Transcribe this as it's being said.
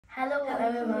Hello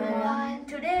everyone.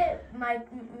 Today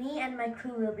me and my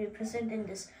crew will be presenting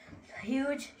this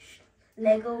huge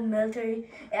Lego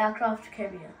military aircraft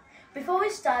carrier. Before we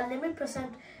start, let me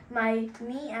present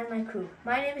me and my crew.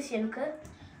 My name is Yenka.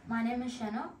 My name is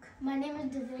Shanok. My name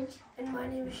is Divij. And my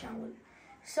name is Shawan.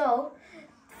 So,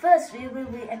 first we will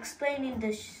be explaining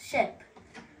the ship.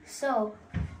 So,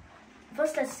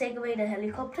 first let's take away the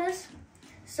helicopters.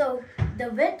 So the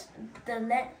length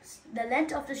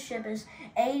of the ship is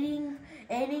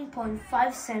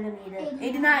 18.5 centimeters,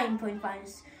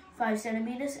 89.5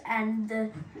 centimeters, and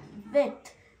the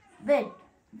width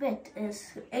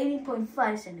is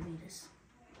 18.5 centimeters.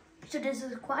 So this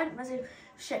is quite massive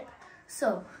ship.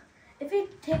 So if we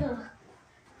take a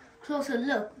closer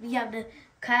look, we have the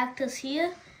characters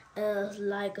here,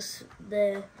 like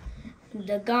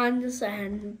the guns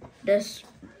and the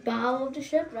bow of the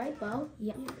ship, right? Bow.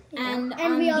 Yeah. And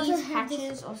we also these have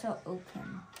hatches also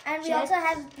open. And we also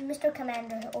have Mr.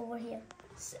 Commander over here.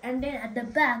 And then at the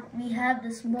back we have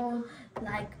the small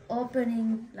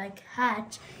opening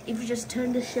hatch. If you just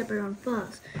turn the ship around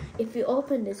fast, if we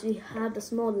open this, we have the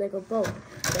small Lego boat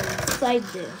inside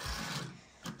there.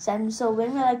 And so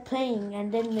when we're playing,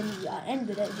 and then when we are end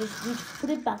with it, we put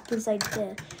it back inside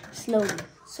there slowly.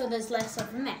 So there's less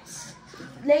of a mess.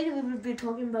 Later we will be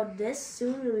talking about this.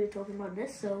 Soon we will be talking about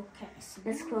this. So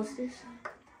let's close this.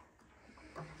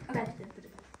 Okay.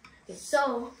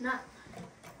 So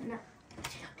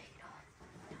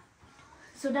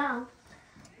now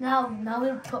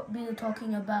we'll be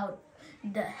talking about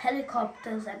the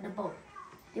helicopters and the boat.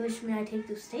 Which may I take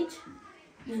the stage?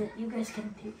 You guys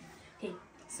can take. Okay.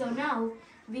 So now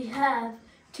we have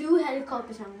 2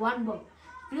 helicopters and 1 boat.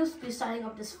 We'll be starting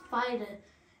up this fighter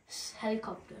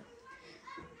helicopter.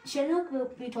 Shanok will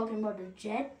be talking about the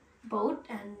jet boat,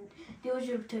 and Deoj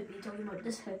will be talking about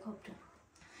this helicopter.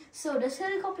 So this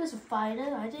helicopter is a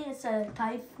fighter. I think it's a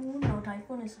Typhoon. No,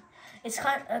 Typhoon is it's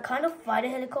kind of fighter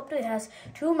helicopter. It has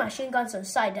 2 machine guns on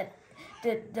side that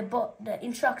the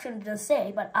instruction doesn't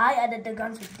say, but I added the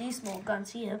guns with these small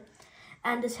guns here.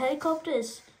 And this helicopter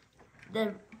is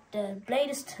the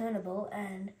blade is turnable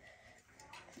and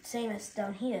same as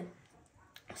down here.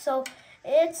 So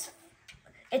it's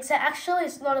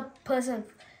not a person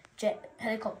jet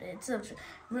helicopter. It's a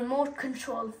remote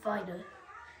control fighter.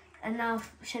 And now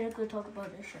Shannon will talk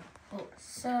about the boat.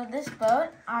 So this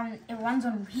boat, it runs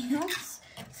on wheels.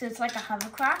 So it's like a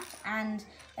hovercraft, and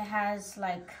it has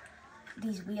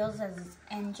these wheels as its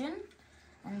engine.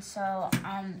 And so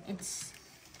it's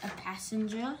a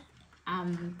passenger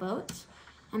boat,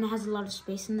 and it has a lot of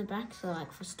space in the back, so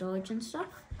for storage and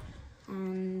stuff.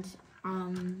 And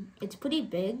it's pretty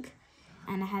big,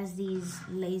 and it has these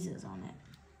lasers on it.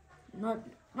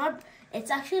 It's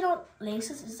actually not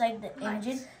lasers. It's like the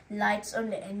engine lights on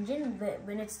the engine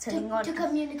when it's turning on to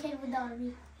communicate with the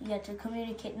army. Yeah, not to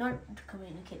communicate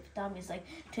with the army. It's like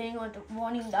turning on to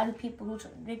warning the other people who's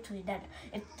victory that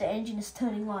if the engine is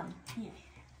turning on. Yeah.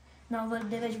 Now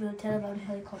Devej will tell about the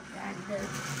helicopter and the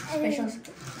special.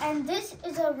 And this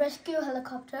is a rescue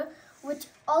helicopter, which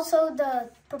also the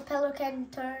propeller can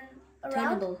turn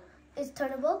around. Turnable. It's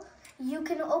turnable. You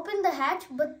can open the hatch,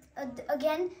 but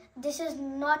again, this is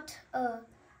not a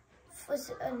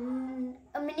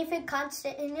minifig can't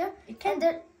stay in here. It can.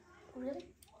 Really?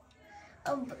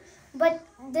 But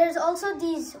there's also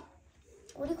these.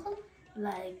 What do you call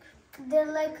them?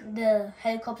 They're like the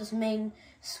helicopter's main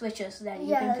switches that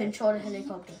you can control the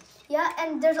helicopter. Yeah,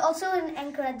 and there's also an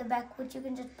anchor at the back which you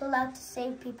can just pull out to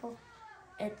save people.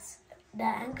 The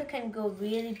anchor can go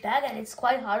really back, and it's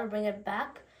quite hard to bring it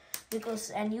back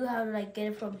and you have to get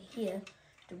it from here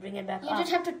to bring it back up. You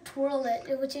just have to twirl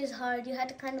it, which is hard. You had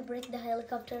to kind of break the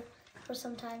helicopter for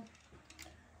some time.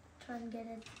 Try and get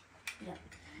it. Yeah.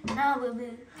 Now we'll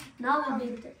be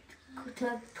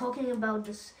talking about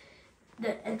this.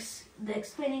 The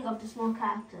explaining of the small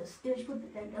characters. Did you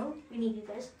put that down? We need you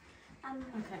guys.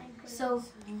 Okay. So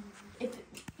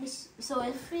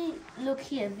if we look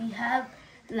here, we have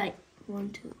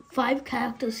 5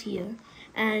 characters here,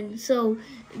 and so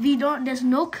there's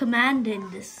no command in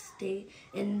this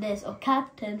or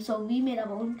captain. So we made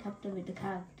our own captain with the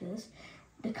characters.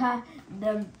 The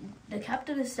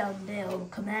captain is down there, or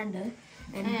commander.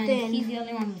 And then he's the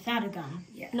only one without a gun.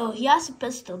 Yeah. No, he has a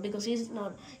pistol because he's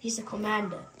a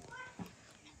commander.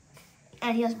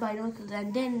 And he has binoculars.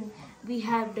 And then we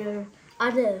have the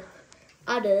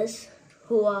others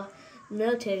who are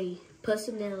military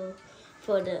personnel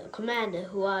for the commander,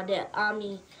 who are the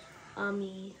army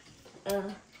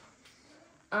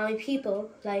people,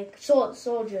 like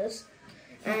soldiers.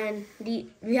 and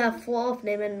we have 4 of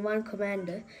them and 1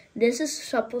 commander. This is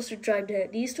supposed to drive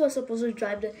these 2 are supposed to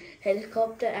drive the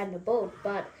helicopter and the boat,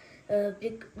 but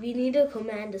we need a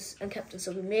commander and captain,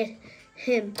 so we made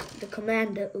him the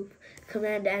commander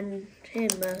and him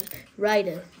a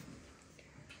rider.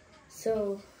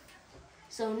 So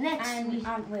next,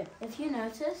 and wait, if you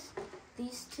notice,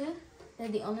 these 2, they're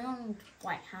the only one with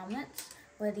white helmets,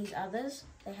 where these others,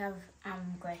 they have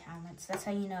grey helmets. That's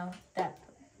how you know that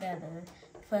they're the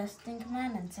first in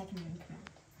command and second in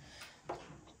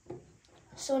command.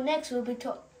 So next we'll be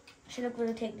should I go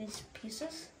to take these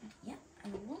pieces? Yeah, I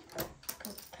will. Cut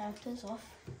the characters off,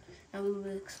 and we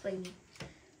will explain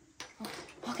it.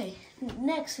 Okay,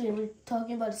 next we will be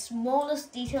talking about the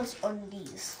smallest details on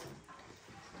these.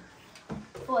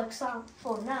 For example,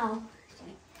 for now,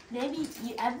 maybe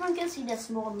everyone can see the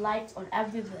small lights on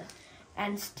everywhere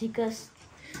and stickers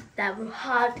that were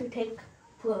hard to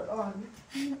put on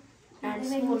and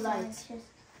small lights.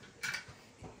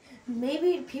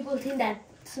 Maybe people think that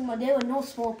there were no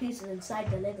small pieces inside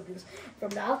the Lego because from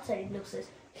the outside it looks as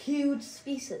huge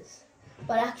pieces,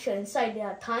 but actually inside there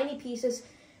are tiny pieces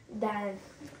that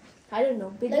I don't know,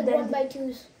 bigger like than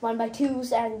 1x2s,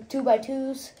 1x2s and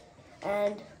 2x2s,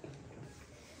 and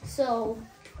so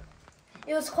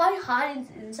it was quite hard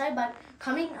inside, but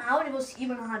coming out it was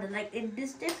even harder. Like in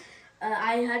this tip,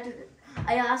 I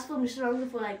asked for Mr. Uncle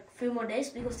for like 3 more days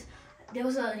because there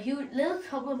was a huge little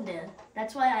problem there.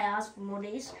 That's why I asked for more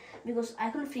days, because I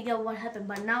couldn't figure out what happened,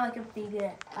 but now I can figure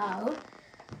it out.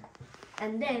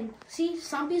 And then see,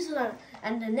 some pieces are,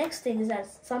 and the next thing is that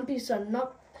some pieces are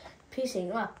not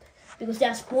piecing up because they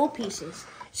are small pieces.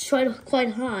 It's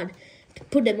quite hard to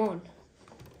put them on.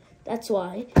 That's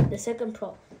why the second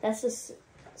that's the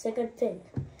second thing.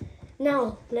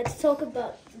 Now let's talk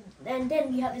about, and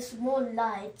then we have the small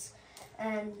lights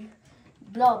and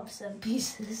blobs and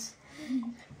pieces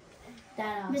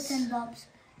that are bits and bobs.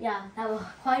 Yeah, that were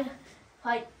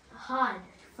quite hard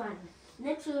to find.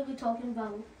 Next we'll be talking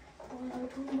about what are we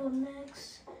talking about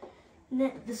next?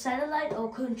 The satellite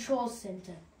or control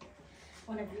center,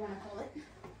 whatever you want to call it.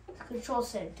 Control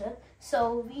center.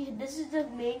 So this is the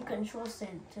main control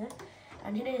center,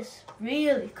 and it is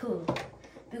really cool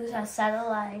because it has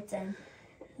satellites and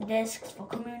desks for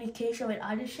communication with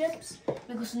other ships.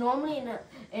 Because normally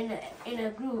in a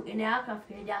group in the aircraft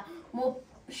carrier, there are more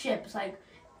ships like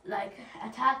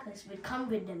attackers will come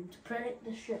with them to protect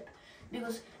the ship.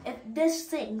 Because if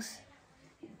this is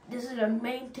the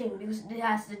main thing, because it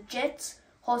has the jets,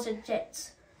 horsed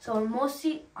jets. So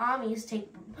mostly armies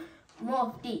take more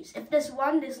of these. If there's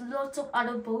one, there's lots of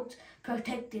other boats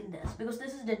protecting this, because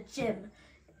this is the gym.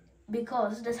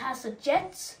 Because this has the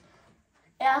jets,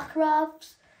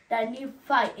 aircrafts that need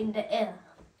fight in the air.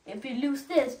 If we lose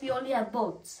this, we only have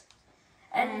boats.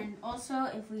 And also,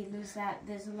 if we lose that,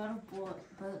 there's a lot of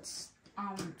boats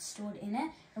stored in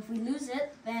it. If we lose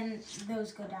it, then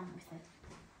those go down with it.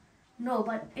 No,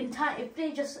 but in time, if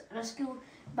they just rescue,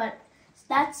 but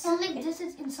that's Only this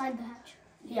is inside the hatch.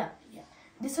 Yeah.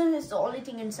 This one is the only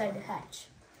thing inside the hatch.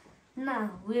 Now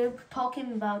we're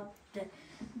talking about the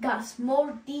guns,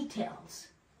 more details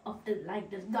of the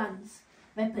guns,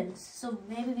 weapons. So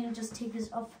maybe we'll just take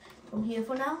this off from here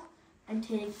for now and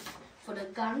take for the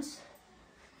guns.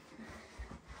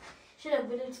 Should I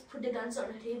put the guns on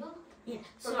the table? Yeah.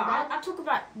 So I'll talk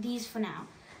about these for now.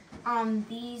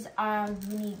 These are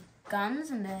mini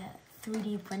guns and they're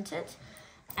 3D printed.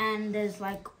 And there's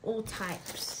like all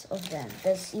types of them.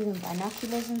 There's even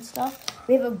binoculars and stuff.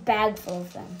 We have a bag full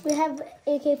of them. We have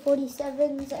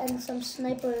AK-47s and some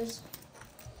snipers.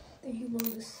 They're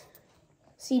humongous.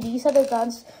 See, these are the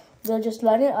guns. We'll just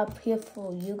line it up here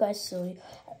for you guys so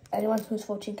anyone who's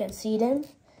watching can see them.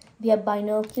 We have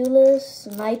binoculars,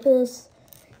 snipers.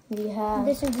 We have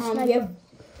This is the sniper. We have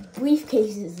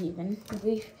briefcases even.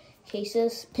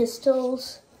 Briefcases,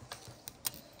 pistols,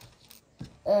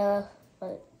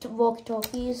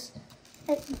 walkie-talkies.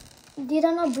 These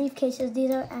are not briefcases,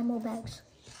 these are ammo bags.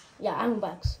 Yeah, ammo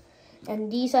bags.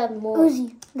 And these are more...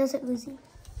 Uzi, that's an Uzi.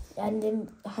 And then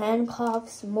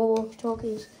handcuffs, more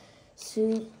walkie-talkies,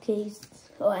 suitcase,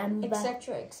 or ammo bags.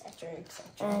 Etc.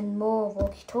 And more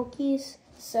walkie-talkies.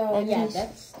 So and yeah,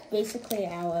 that's basically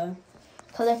our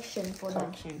collection for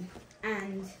collection.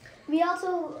 And We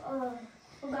also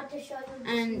forgot to show you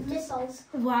And- missiles.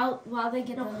 while they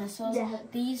get the missiles, yeah.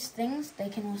 these things they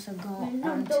can also go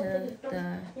No, onto don't.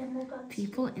 the Yeah, more guns.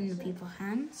 people in the people's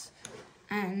hands,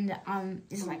 and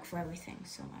it's like for everything.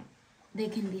 So like they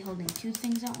can be holding 2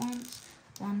 things at once,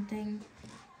 1 thing.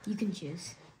 You can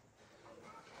choose.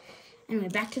 Anyway,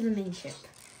 back to the mini ship.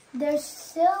 There's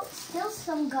still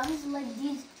some guns like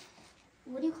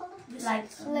what do you call them? Like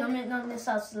not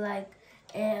missiles, like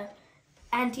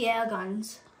anti-air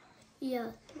guns.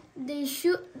 Yeah, they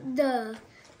shoot in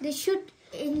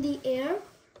the air.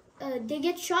 They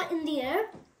get shot in the air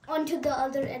onto the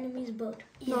other enemy's boat.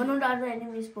 No, not the other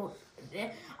enemy's boat.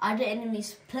 The other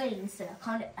enemy's planes that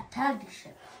can't attack the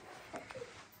ship.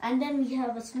 And then we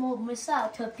have a small missile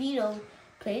torpedo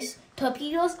place.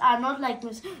 Torpedoes are not like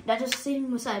that is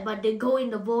same missile, but they go in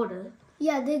the water.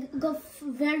 Yeah, they go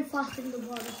very fast in the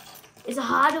water. It's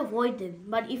hard to avoid them,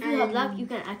 but if you have luck, you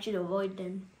can actually avoid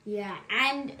them. Yeah,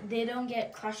 and they don't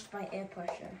get crushed by air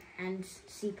pressure and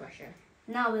sea pressure.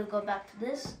 Now we'll go back to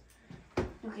this.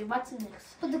 Okay, what's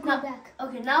next? Put the glue back.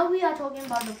 Okay, now we are talking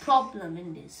about the problem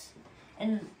in this,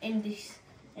 in this.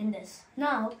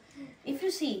 Now, if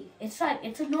you see, it's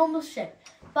a normal ship,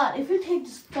 but if you take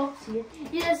this box here,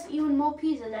 it has even more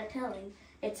pieces that telling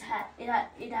it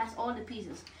has all the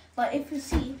pieces. But if you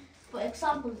see, for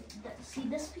example, see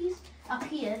this piece up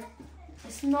here,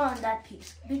 it's not on that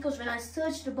piece because when I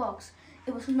searched the box,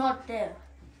 it was not there.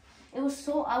 It was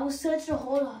I was searching the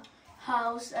whole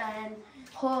house and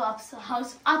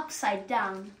house upside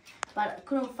down, but I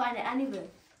couldn't find it anywhere.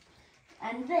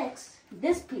 And next,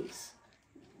 this piece,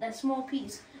 that small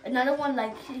piece, another one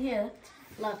like here,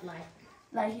 like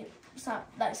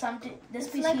something. This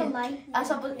It's piece like here, a light.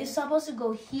 it's supposed to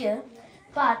go here,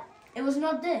 but it was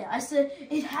not there. I said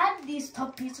it had these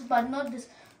top pieces, but not this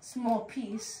small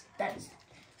piece that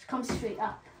comes straight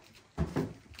up.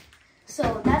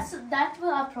 So that's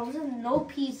our problem. No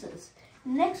pieces.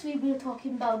 Next we will be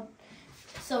talking about.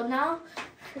 So now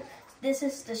this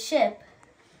is the ship.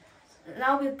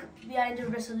 Now we are in the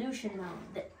resolution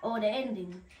now, or the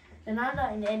ending. Another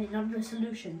in the ending, not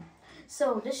resolution.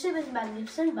 So this ship is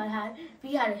magnificent, but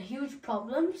we had huge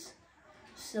problems.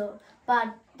 So,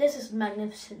 but this is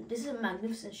magnificent. This is a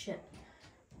magnificent ship.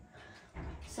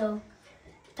 So,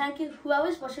 thank you, whoever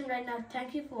is watching right now.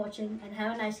 Thank you for watching, and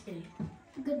have a nice day.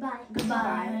 Goodbye.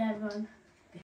 Goodbye, everyone.